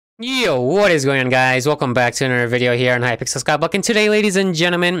Yo, what is going on, guys? Welcome back to another video here on Hypixel Skyblock. And today, ladies and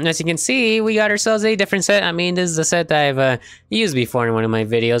gentlemen, as you can see, we got ourselves a different set. I mean, this is a set that I've used before in one of my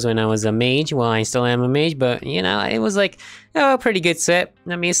videos when I was a mage. Well, I still am a mage, but, you know, it was like a pretty good set.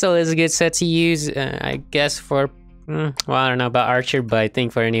 I mean, it still is a good set to use, I guess, for, well, I don't know about Archer, but I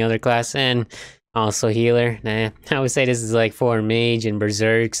think for any other class. And also healer. Nah, I would say this is like for mage and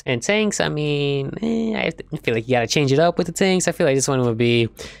berserks and tanks. I mean, I feel like you gotta change it up with the tanks. I feel like this one would be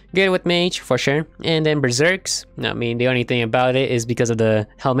good with mage for sure. And then berserks, I mean, the only thing about it is because of the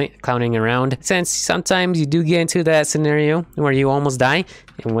helmet clowning around, since sometimes you do get into that scenario where you almost die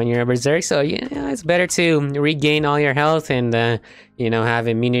and when you're a berserk. So yeah, it's better to regain all your health and you know, have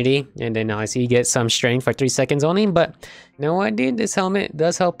immunity, and then obviously you get some strength for 3 seconds only. But you know what, dude, this helmet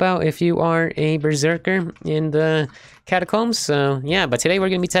does help out if you are a berserker in the catacombs. So yeah, but today we're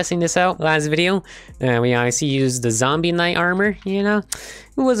gonna be testing this out. Last video we obviously used the zombie knight armor. You know,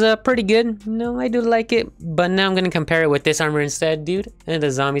 it was pretty good. No, I do like it, but now I'm gonna compare it with this armor instead, dude, and the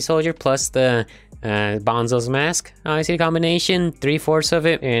zombie soldier plus the bonzo's mask. Obviously the combination, 3/4 of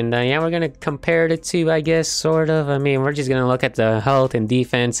it, and yeah, we're gonna compare the two, I guess, sort of. I mean, we're just gonna look at the health and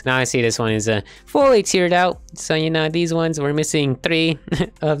defense. Now I see this one is fully tiered out, so you know, these ones we're missing 3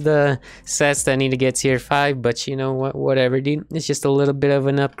 of the sets that need to get tier 5, but you know what, whatever, dude, it's just a little bit of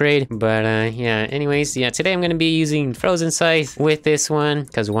an upgrade. But yeah, anyways, yeah, today I'm gonna be using frozen scythe with this one,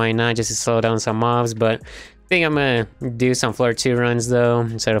 because why not, just to slow down some mobs. But I think I'm gonna do some floor 2 runs though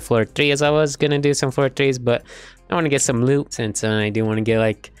instead of floor 3, as I was gonna do some floor 3s. But I want to get some loot, since I do want to get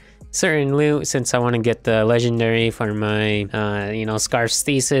like certain loot, since I want to get the legendary for my you know, Scarf's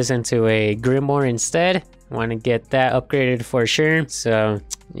Thesis into a Grimoire instead. Want to get that upgraded for sure. So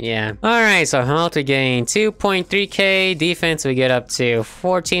yeah, all right, so health we gain 2.3k, defense we get up to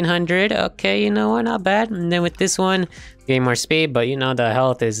 1400. Okay, you know what, not bad. And then with this one, gain more speed, but you know, the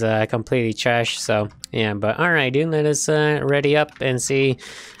health is completely trash. So yeah, but all right, dude, let us ready up and see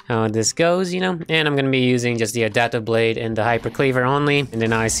how this goes, you know. And I'm gonna be using just the adaptive blade and the hyper cleaver only, and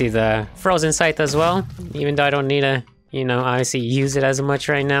then I see the frozen scythe as well, even though I don't need a, you know, obviously use it as much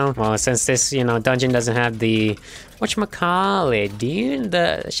right now. Well, since this, you know, dungeon doesn't have the whatchamacallit, dude,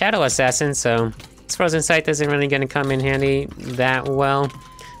 the shadow assassin, so this frozen scythe isn't really gonna come in handy that well.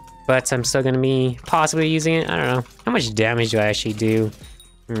 But I'm still gonna be possibly using it. I don't know how much damage do I actually do.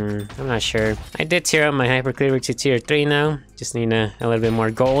 I'm not sure. I did tier up my hyper cleaver to tier 3 now. Just need a little bit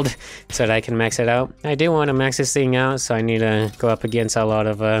more gold so that I can max it out. I do want to max this thing out, so I need to go up against a lot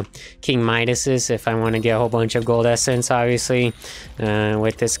of King Midas's if I want to get a whole bunch of gold essence, obviously,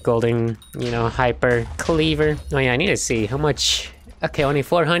 with this golden, you know, hyper cleaver. Oh yeah, I need to see how much. Okay, only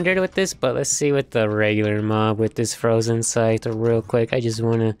 400 with this, but let's see with the regular mob with this frozen scythe real quick. I just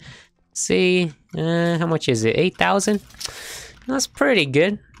want to see how much is it? 8,000. That's pretty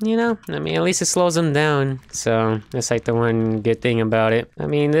good, you know. I mean, at least it slows them down, so that's like the one good thing about it. I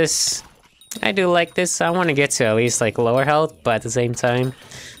mean, this, I do like this. I want to get to at least like lower health, but at the same time,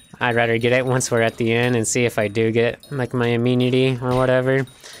 I'd rather get it once we're at the end and see if I do get like my immunity or whatever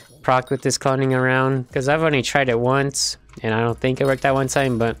proc with this cloning around, because I've only tried it once and I don't think it worked that one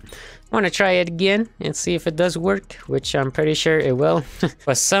time, but I want to try it again and see if it does work, which I'm pretty sure it will.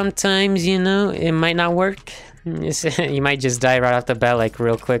 But sometimes, you know, it might not work. You might just die right off the bat, like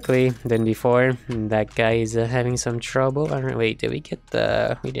real quickly than before. And that guy is having some trouble. I don't know, wait, did we get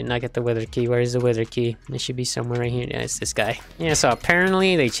the, we did not get the wither key. Where is the wither key? It should be somewhere right here. Yeah, it's this guy. Yeah, so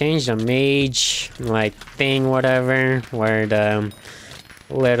apparently they changed the mage like thing, whatever, where the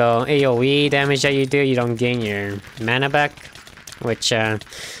little AoE damage that you do, you don't gain your mana back. Which, I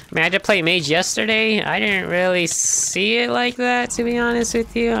mean, I did play mage yesterday. I didn't really see it like that, to be honest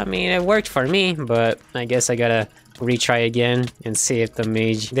with you. I mean, it worked for me, but I guess I gotta retry again and see if the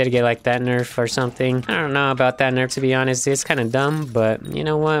mage did get like that nerf or something. I don't know about that nerf, to be honest. It's kind of dumb, but you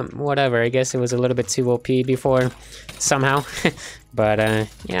know what? Whatever. I guess it was a little bit too OP before, somehow. But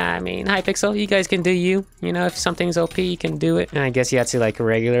yeah, I mean, Hypixel, you guys can do you. You know, if something's OP, you can do it. And I guess you have to like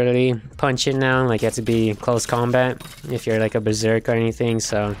regularly punch it now. Like you have to be close combat if you're like a berserk or anything.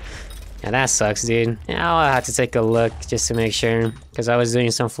 So yeah, that sucks, dude. Yeah, I'll have to take a look just to make sure, because I was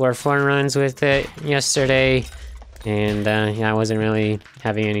doing some floor 4 runs with it yesterday. And yeah, I wasn't really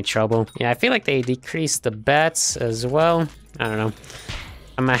having any trouble. Yeah, I feel like they decreased the bats as well. I don't know.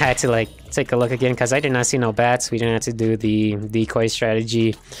 I might have to like take a look again, because I did not see no bats. We didn't have to do the decoy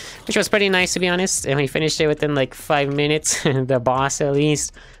strategy, which was pretty nice, to be honest. And we finished it within like 5 minutes, the boss at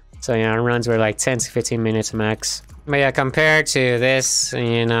least. So yeah, our runs were like 10 to 15 minutes max. But yeah, compared to this,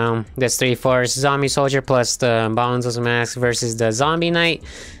 you know, this 3/4 zombie soldier plus the bonzo's mask versus the zombie knight,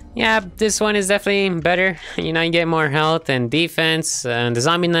 yeah, this one is definitely better. You know, you get more health and defense. And the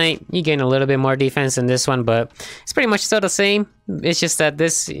Zombie Knight, you gain a little bit more defense than this one, but it's pretty much still the same. It's just that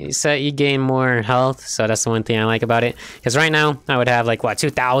this set you gain more health, so that's the one thing I like about it. Because right now, I would have like, what,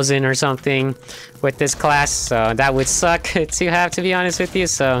 2,000 or something with this class, so that would suck to have, to be honest with you.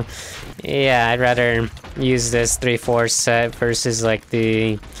 So yeah, I'd rather use this 3/4 set versus like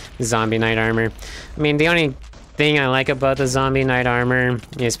the Zombie Knight armor. I mean, the only thing I like about the Zombie Knight armor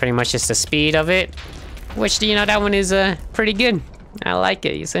is pretty much just the speed of it, which, you know, that one is pretty good. I like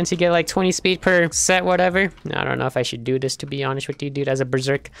it, since you get like 20 speed per set, whatever. I don't know if I should do this, to be honest with you, dude. As a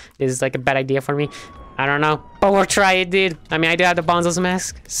berserk, this is like a bad idea for me. I don't know, but we'll try it, dude. I mean, I do have the bonzo's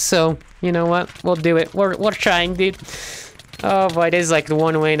mask, so you know what, we'll do it. We're trying, dude. Oh boy, this is like the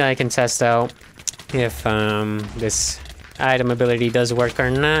one way that I can test out if this item ability does work or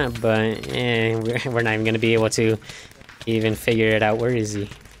not, but we're not even gonna be able to even figure it out. Where is he?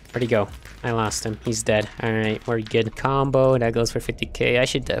 Where'd he go? I lost him. He's dead. All right, we're good. Combo, that goes for 50k. I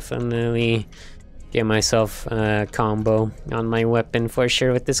should definitely get myself a combo on my weapon for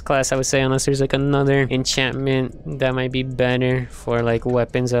sure with this class, I would say, unless there's like another enchantment that might be better for like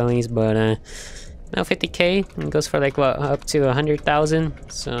weapons at least. But no, 50k, it goes for like what, up to 100,000.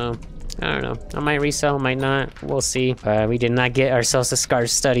 So I don't know, I might resell, might not, we'll see. We did not get ourselves the Scar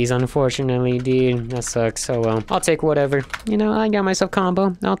Studies, unfortunately, dude. That sucks. So well, I'll take whatever. You know, I got myself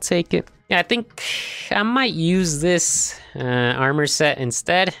combo, I'll take it. Yeah, I think I might use this armor set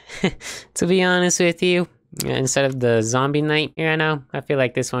instead, to be honest with you, instead of the Zombie Knight. Yeah, I know, I feel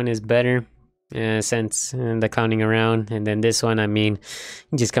like this one is better. Since the counting around, and then this one, I mean,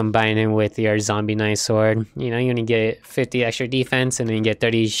 you just combine it with your Zombie Knight sword. You know, you only get 50 extra defense, and then you get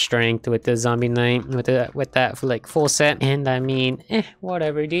 30 strength with the Zombie Knight with that like full set. And I mean,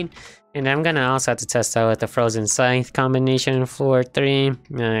 whatever, dude. And I'm gonna also have to test out the Frozen Scythe combination floor 3,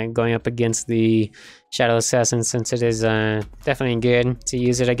 going up against the Shadow Assassin, since it is definitely good to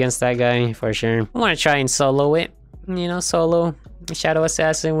use it against that guy for sure. I want to try and solo it. You know, solo Shadow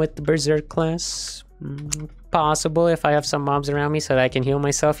Assassin with the Berserk class. Possible if I have some mobs around me so that I can heal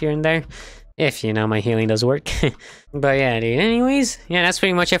myself here and there. If, you know, my healing does work. But yeah, dude. Anyways, yeah, that's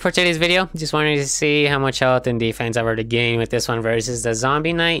pretty much it for today's video. Just wanted to see how much health and defense I were to gain with this one versus the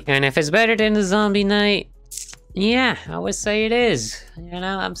Zombie Knight. And if it's better than the Zombie Knight, yeah, I would say it is. You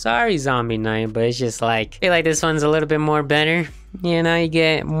know, I'm sorry, Zombie Knight, but it's just like, I feel like this one's a little bit more better. You know, you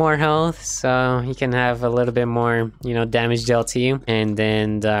get more health, so you can have a little bit more, you know, damage dealt to you. And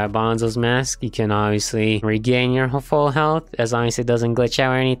then the Bonzo's mask, you can obviously regain your full health as long as it doesn't glitch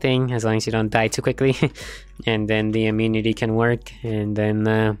out or anything, as long as you don't die too quickly. And then the immunity can work. And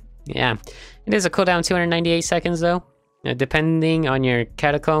then, yeah, it is a cooldown 298 seconds though. Depending on your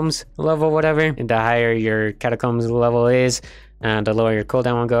catacombs level, whatever, the higher your catacombs level is, the lower your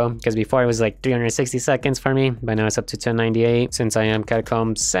cooldown will go. Because before it was like 360 seconds for me, but now it's up to 298 since I am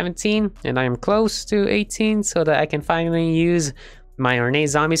catacomb 17 and I am close to 18, so that I can finally use my ornate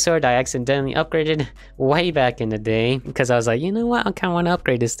zombie sword I accidentally upgraded way back in the day, because I was like, you know what, I kind of want to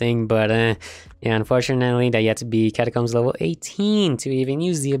upgrade this thing, but yeah, unfortunately that you have to be catacombs level 18 to even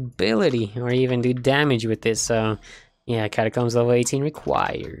use the ability or even do damage with this. So yeah, catacombs level 18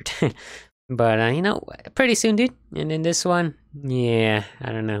 required. But you know, pretty soon, dude. And then this one, yeah,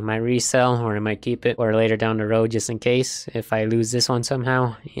 I don't know, might resell or I might keep it or later down the road just in case if I lose this one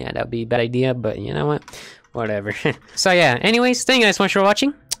somehow. Yeah, that'd be a bad idea, but you know what, whatever. So yeah, anyways, thank you guys so much for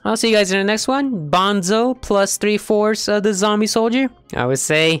watching. I'll see you guys in the next one. Bonzo plus 3/4 of the zombie soldier, I would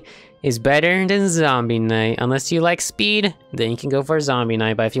say, is better than Zombie Knight. Unless you like speed, then you can go for Zombie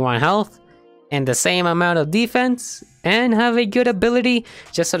Knight. But if you want health and the same amount of defense and have a good ability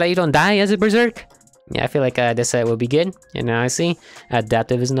just so that you don't die as a berserk, yeah, I feel like this set will be good. And honestly,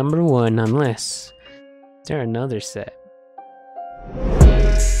 adaptive is #1, unless is there another set.